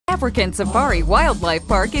African Safari Wildlife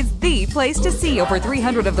Park is the place to see over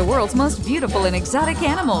 300 of the world's most beautiful and exotic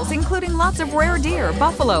animals, including lots of rare deer,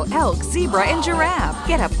 buffalo, elk, zebra, and giraffe.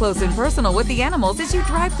 Get up close and personal with the animals as you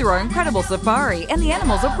drive through our incredible safari and the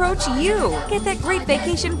animals approach you. Get that great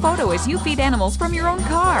vacation photo as you feed animals from your own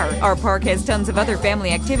car. Our park has tons of other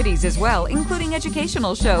family activities as well, including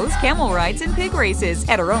educational shows, camel rides, and pig races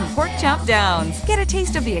at our own Pork Chop Downs. Get a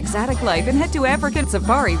taste of the exotic life and head to African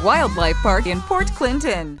Safari Wildlife Park in Port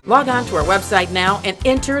Clinton. Log on to our website now and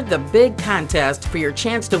enter the big contest for your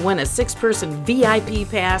chance to win a 6-person VIP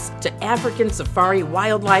pass to African Safari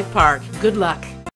Wildlife Park. Good luck.